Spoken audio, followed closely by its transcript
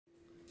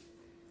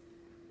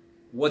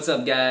What's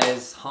up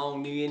guys,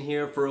 Nguyen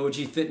here for OG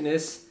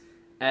Fitness,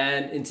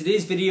 and in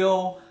today's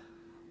video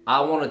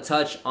I want to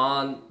touch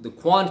on the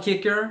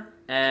KwonKicker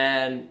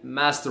and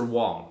Master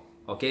Wong.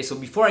 Okay, so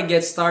before I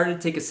get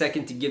started, take a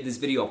second to give this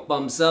video a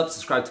thumbs up,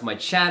 subscribe to my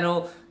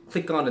channel,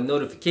 click on the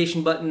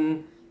notification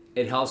button.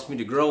 It helps me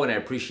to grow and I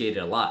appreciate it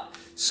a lot.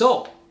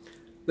 So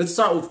let's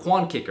start with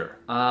KwonKicker.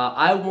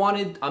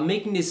 I'm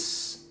making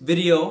this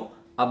video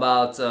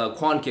about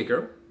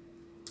KwonKicker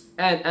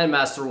and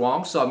Master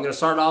Wong. So I'm going to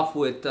start off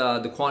with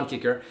the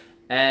KwonKicker,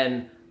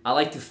 and I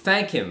like to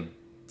thank him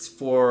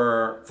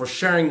for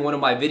sharing one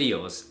of my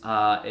videos.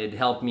 It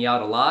helped me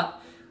out a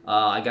lot.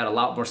 I got a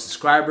lot more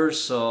subscribers,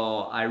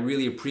 so I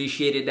really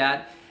appreciated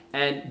that.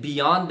 And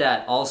beyond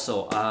that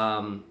also,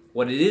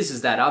 what it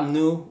is that I'm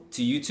new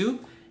to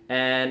YouTube,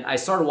 and I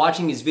started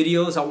watching his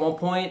videos at one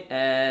point,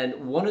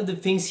 and one of the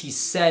things he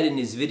said in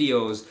his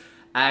videos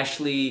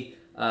actually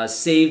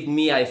saved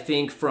me, I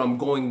think, from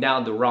going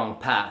down the wrong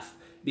path.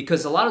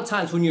 Because a lot of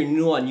times when you're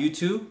new on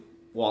YouTube,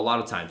 well, a lot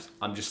of times,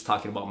 I'm just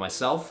talking about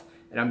myself,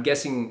 and I'm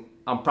guessing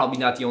I'm probably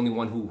not the only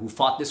one who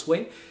fought this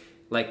way.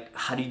 Like,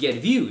 how do you get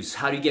views?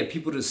 How do you get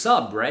people to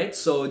sub, right?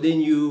 So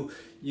then you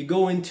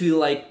go into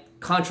like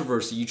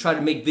controversy. You try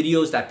to make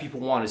videos that people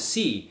want to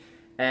see.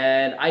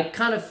 And I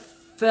kind of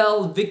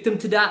fell victim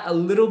to that a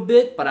little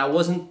bit, but I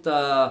wasn't,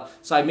 so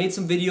I made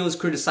some videos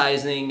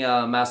criticizing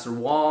Master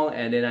Wong,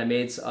 and then I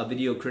made a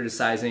video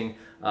criticizing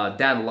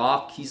Dan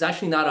Locke. He's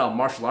actually not a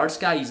martial arts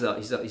guy. He's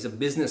a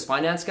business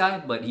finance guy,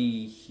 but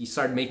he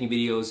started making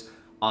videos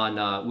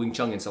on Wing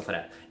Chun and stuff like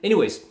that.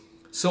 Anyways,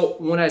 so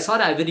when I saw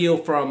that video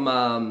from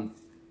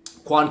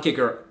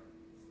KwonKicker,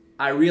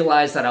 I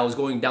realized that I was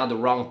going down the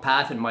wrong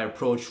path and my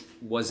approach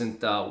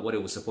wasn't what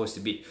it was supposed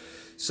to be.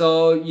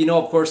 So, you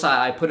know, of course,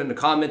 I put in a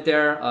comment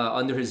there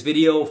under his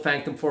video,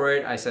 thanked him for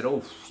it. I said,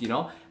 oh, you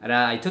know, and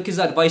I took his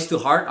advice to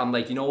heart. I'm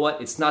like, you know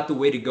what, it's not the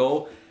way to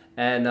go.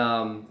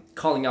 And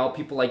calling out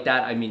people like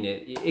that, I mean,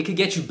 it could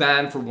get you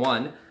banned for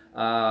one.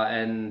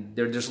 And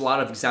there's a lot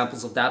of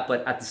examples of that.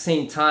 But at the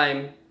same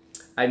time,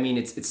 I mean,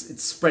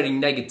 it's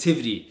spreading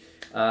negativity,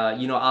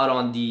 you know, out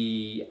on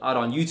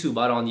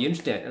YouTube, out on the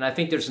internet. And I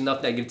think there's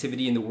enough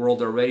negativity in the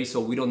world already, so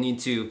we don't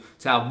need to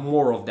have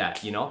more of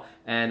that, you know.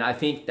 And I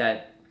think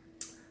that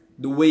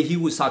the way he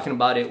was talking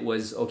about it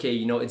was, okay,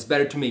 you know, it's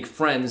better to make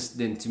friends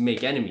than to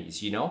make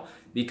enemies, you know,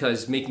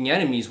 because making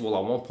enemies, well,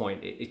 at one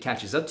point it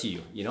catches up to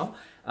you, you know.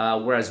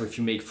 Whereas if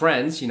you make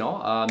friends, you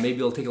know, maybe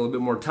it'll take a little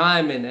bit more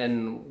time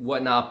and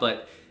whatnot,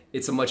 but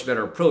it's a much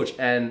better approach.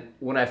 And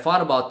when I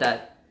thought about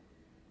that,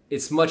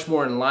 it's much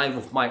more in line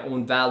with my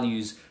own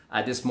values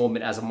at this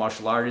moment as a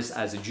martial artist,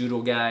 as a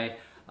judo guy,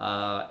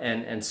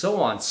 and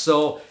so on.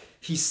 So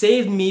he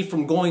saved me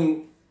from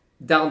going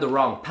down the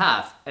wrong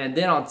path. And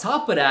then on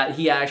top of that,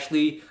 he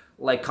actually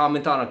like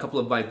commented on a couple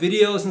of my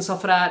videos and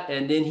stuff like that,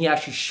 and then he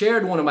actually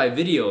shared one of my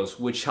videos,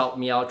 which helped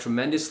me out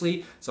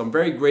tremendously. So I'm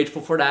very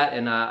grateful for that,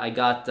 and I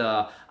got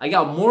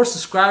more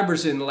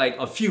subscribers in like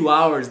a few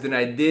hours than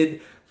I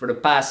did for the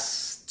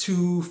past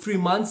 2-3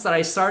 months that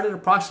I started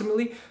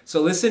approximately.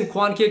 So listen,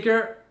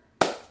 KwonKicker,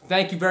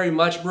 thank you very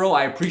much, bro.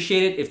 I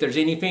appreciate it. If there's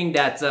anything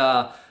that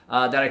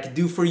that I could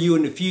do for you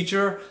in the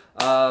future,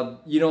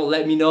 you know,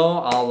 let me know.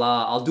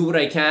 I'll do what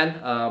I can.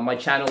 My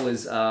channel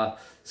is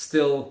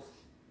still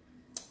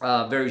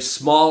very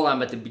small.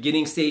 I'm at the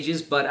beginning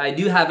stages, but I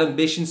do have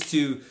ambitions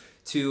to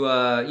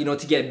you know,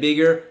 to get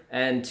bigger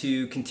and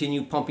to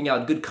continue pumping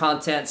out good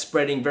content,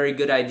 spreading very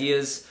good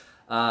ideas,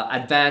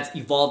 advanced,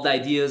 evolved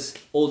ideas,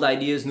 old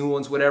ideas, new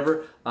ones,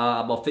 whatever,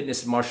 about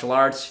fitness and martial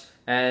arts.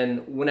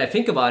 And when I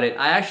think about it,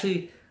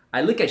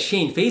 I look at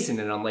Shane Faison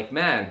and I'm like,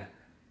 man,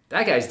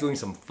 that guy's doing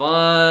some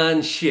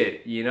fun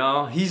shit, you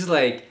know? He's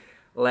like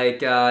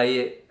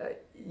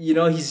you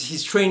know,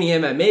 he's training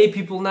MMA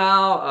people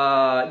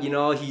now, you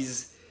know,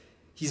 he's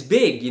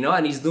big, you know,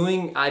 and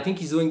I think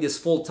he's doing this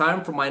full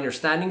time from my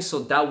understanding, so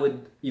that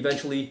would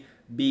eventually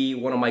be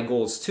one of my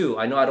goals too.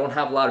 I know I don't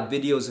have a lot of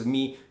videos of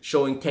me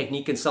showing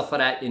technique and stuff like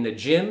that in the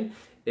gym.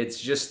 It's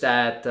just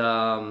that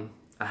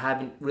I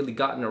haven't really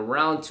gotten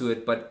around to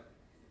it, but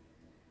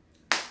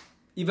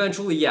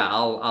eventually, yeah,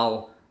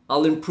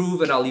 I'll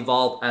improve and I'll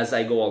evolve as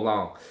I go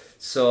along.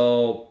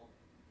 So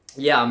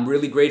yeah, I'm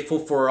really grateful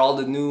for all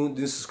the new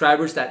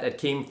subscribers that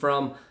came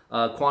from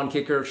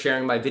KwonKicker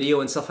sharing my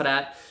video and stuff like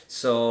that.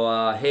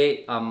 So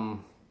hey,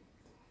 I'm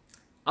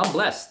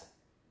blessed.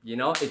 You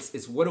know,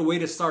 it's what a way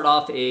to start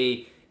off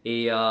a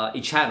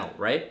channel,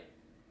 right?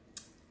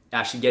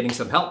 Actually getting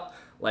some help.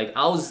 Like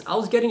I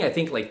was getting, I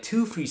think, like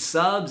 2-3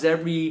 subs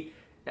every,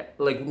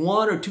 like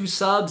 1 or 2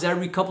 subs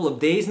every couple of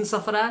days and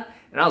stuff like that.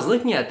 And I was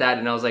looking at that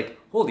and I was like,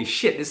 holy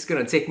shit, this is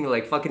gonna take me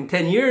like fucking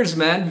 10 years,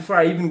 man, before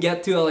I even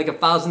get to like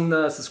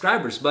 1,000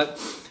 subscribers. But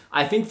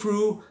I think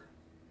through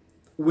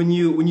when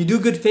you do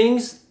good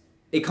things,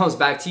 it comes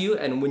back to you,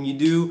 and when you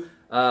do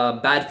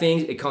bad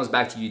things, it comes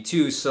back to you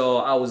too. So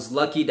I was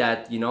lucky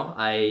that, you know,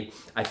 I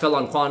fell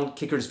on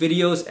KwonKicker's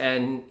videos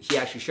and he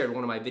actually shared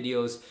one of my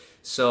videos.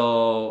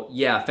 So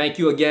yeah, thank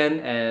you again,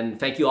 and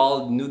thank you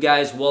all new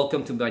guys.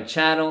 Welcome to my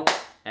channel,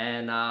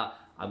 and I'm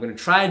gonna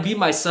try and be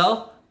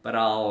myself, but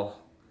I'll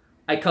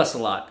I cuss a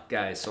lot,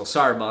 guys, so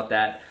sorry about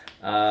that.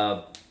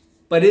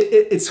 But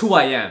it's who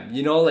I am,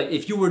 you know? Like,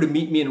 if you were to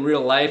meet me in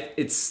real life,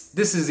 this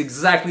is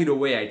exactly the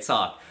way I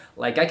talk.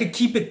 Like, I could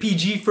keep it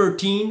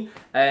PG-13,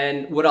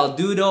 and what I'll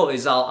do though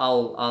is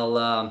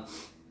I'll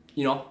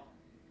you know,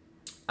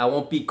 I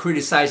won't be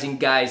criticizing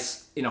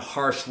guys in a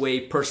harsh way,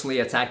 personally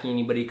attacking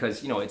anybody,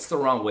 because, you know, it's the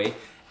wrong way.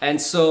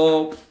 And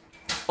so,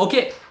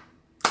 okay,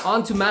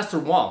 on to Master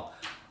Wong.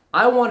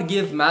 I want to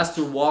give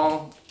Master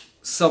Wong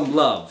some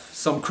love,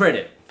 some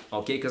credit,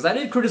 okay? Because I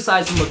did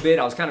criticize him a bit.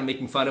 I was kind of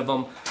making fun of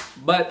him.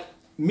 But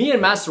me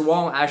and Master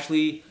Wong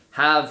actually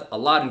have a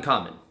lot in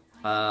common.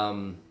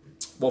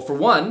 Well, for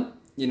one,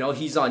 you know,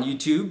 he's on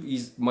YouTube.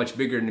 He's much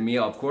bigger than me,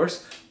 of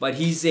course. But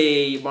he's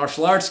a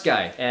martial arts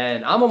guy.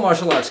 And I'm a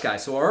martial arts guy.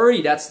 So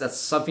already that's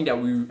something that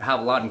we have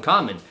a lot in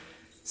common.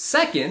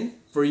 Second,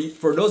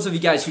 for those of you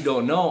guys who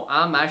don't know,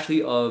 I'm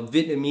actually of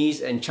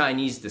Vietnamese and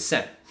Chinese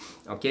descent.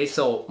 Okay,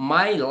 so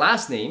my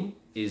last name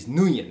is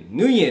Nguyen.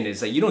 Nguyen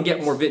is like, you don't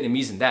get more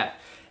Vietnamese than that.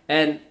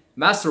 And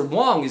Master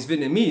Wong is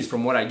Vietnamese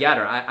from what I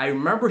gather. I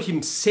remember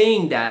him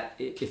saying that,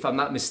 if I'm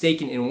not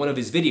mistaken, in one of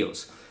his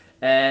videos.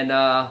 And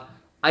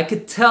I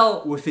could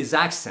tell with his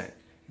accent,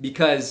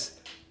 because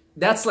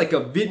that's like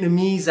a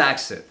Vietnamese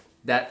accent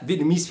that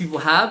Vietnamese people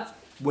have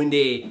when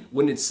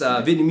it's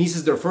Vietnamese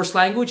is their first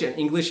language and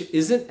English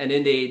isn't, and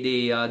then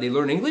they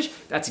learn English.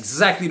 That's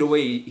exactly the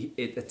way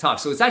it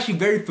talks. So it's actually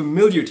very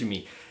familiar to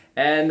me.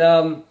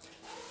 And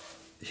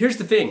here's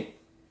the thing.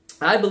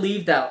 I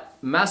believe that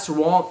Master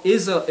Wong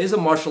is a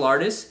martial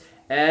artist,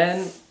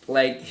 and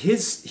like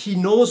he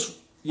knows,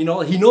 you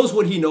know, he knows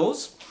what he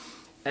knows,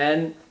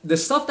 and the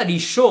stuff that he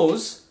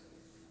shows,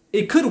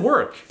 it could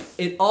work.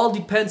 It all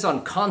depends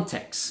on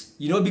context,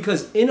 you know,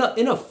 because in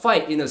a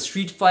fight, in a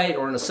street fight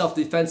or in a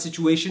self-defense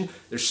situation,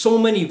 there's so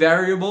many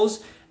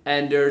variables,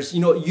 and there's,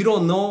 you know, you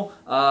don't know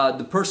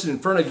the person in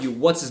front of you,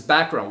 what's his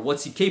background,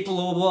 what's he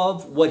capable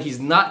of, what he's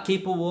not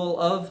capable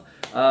of,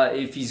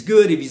 if he's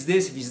good, if he's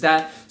this, if he's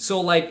that. So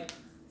like,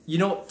 you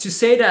know, to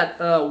say that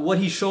what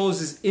he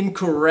shows is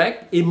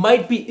incorrect, it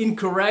might be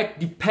incorrect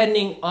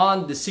depending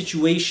on the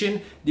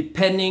situation,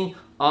 depending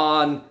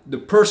on the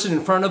person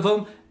in front of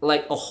him,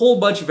 like a whole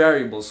bunch of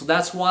variables. So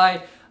that's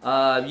why,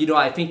 you know,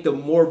 I think the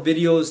more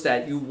videos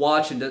that you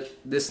watch and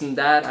this and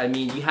that, I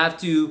mean, you have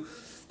to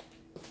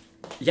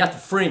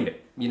frame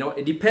it. You know,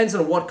 it depends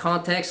on what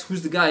context,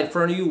 who's the guy in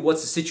front of you,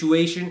 what's the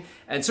situation,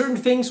 and certain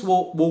things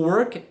will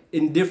work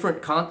in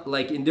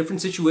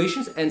different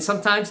situations, and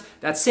sometimes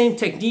that same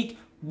technique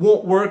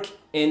won't work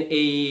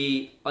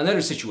in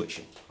another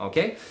situation.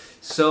 Okay,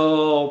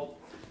 so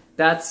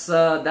that's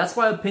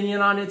my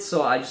opinion on it.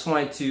 So I just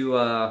wanted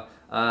to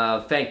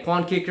thank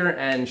KwonKicker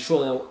and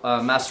show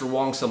Master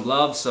Wong some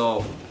love.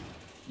 So,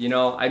 you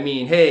know, I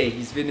mean, hey,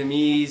 he's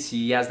Vietnamese.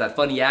 He has that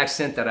funny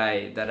accent that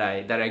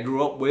I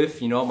grew up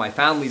with. You know, my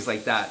family's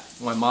like that.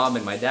 My mom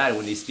and my dad,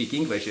 when they speak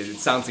English, it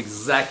sounds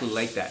exactly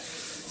like that.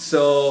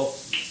 So,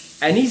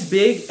 and he's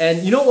big.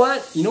 And you know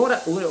what? You know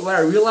what I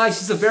realized?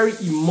 He's a very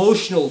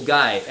emotional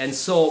guy. And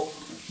so,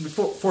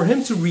 for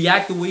him to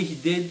react the way he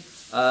did,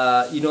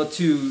 you know,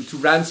 to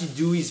Ramsey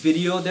Dewey's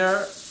video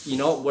there, you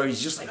know, where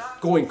he's just like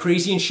going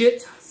crazy and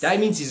shit, that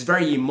means he's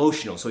very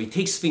emotional. So he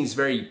takes things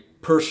very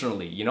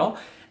personally, you know.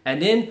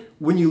 And then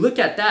when you look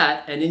at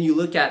that, and then you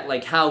look at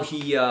like how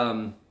he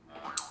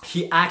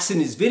acts in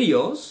his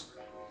videos,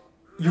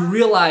 you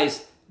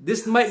realize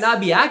this might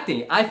not be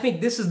acting. I think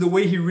this is the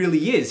way he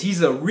really is.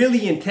 He's a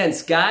really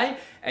intense guy,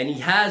 and he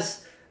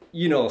has,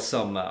 you know,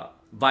 some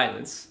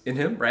violence in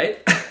him, right?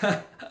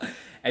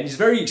 And he's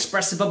very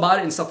expressive about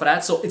it and stuff like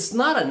that. So it's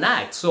not an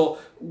act. So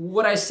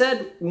what I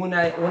said when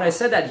I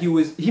said that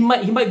he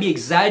might be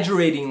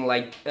exaggerating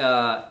like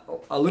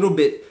a little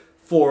bit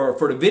for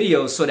the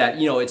videos so that,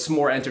 you know, it's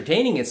more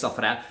entertaining and stuff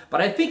like that.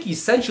 But I think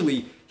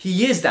essentially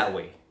he is that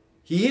way.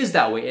 He is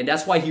that way, and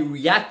that's why he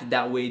reacted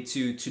that way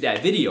to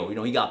that video. You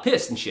know, he got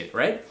pissed and shit,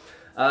 right?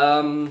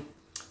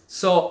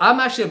 So I'm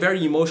actually a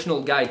very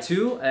emotional guy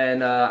too,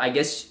 and I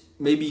guess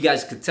maybe you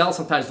guys could tell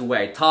sometimes the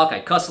way I talk.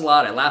 I cuss a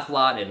lot, I laugh a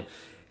lot, and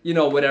you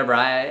know, whatever.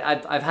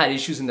 I've had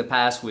issues in the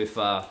past with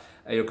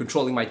you know,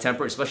 controlling my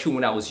temper, especially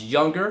when I was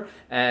younger,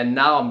 and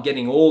now I'm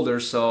getting older.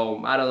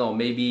 So I don't know.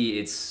 Maybe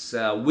it's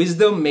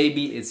wisdom.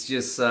 Maybe it's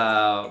just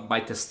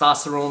my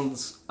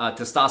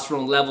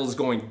testosterone levels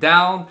going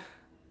down.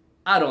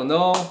 I don't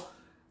know.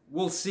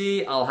 We'll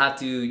see. I'll have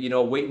to, you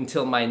know, wait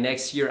until my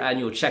next year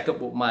annual checkup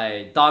with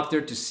my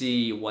doctor to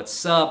see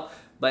what's up.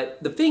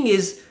 But the thing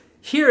is,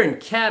 here in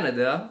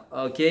Canada,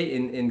 okay,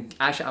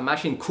 I'm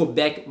actually in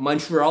Quebec,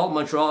 Montreal.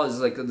 Montreal is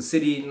like the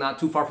city not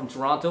too far from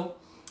Toronto.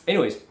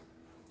 Anyways,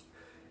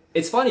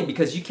 it's funny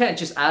because you can't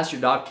just ask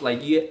your doctor,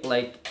 like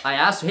I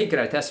asked her, hey, can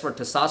I test for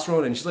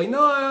testosterone? And she's like,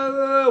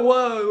 no,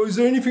 what? Is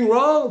there anything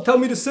wrong? Tell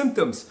me the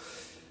symptoms.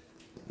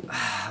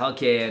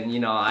 Okay, and you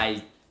know,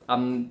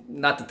 I'm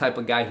not the type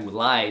of guy who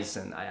lies,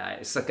 and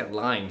I suck at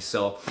lying.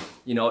 So,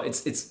 you know,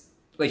 it's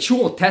like she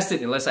won't test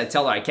it unless I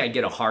tell her I can't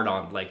get a hard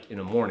on like in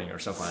the morning or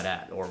something like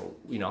that, or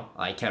you know,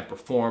 I can't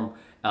perform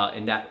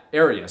in that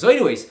area. So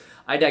anyways,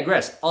 I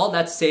digress. All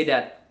that to say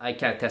that I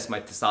can't test my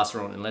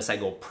testosterone unless I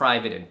go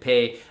private and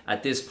pay.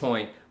 At this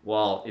point,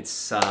 well,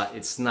 it's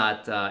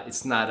not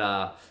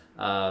a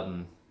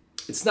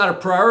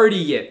priority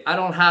yet. I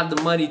don't have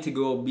the money to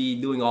go be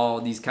doing all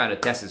these kind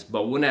of tests,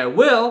 but when I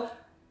will,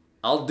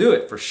 I'll do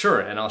it for sure,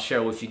 and I'll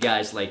share with you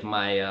guys like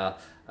my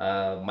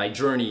my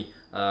journey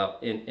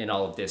in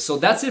all of this. So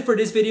that's it for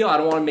this video. I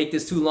don't want to make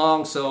this too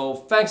long. So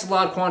thanks a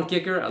lot,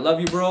 KwonKicker. I love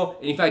you, bro.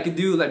 Anything I could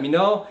do, let me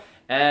know.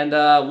 And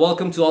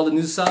welcome to all the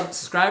new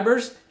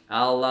subscribers.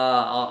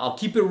 I'll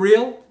keep it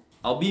real.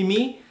 I'll be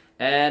me,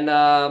 and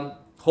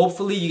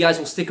hopefully you guys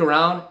will stick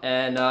around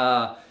and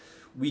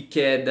we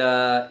could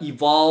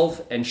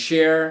evolve and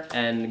share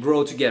and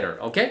grow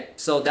together. Okay,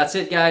 so that's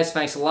it, guys.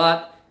 Thanks a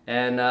lot.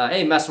 And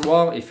hey, Master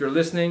Wong, if you're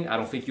listening, I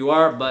don't think you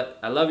are, but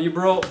I love you,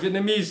 bro.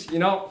 Vietnamese, you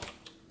know.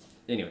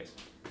 Anyways,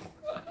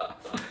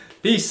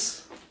 peace.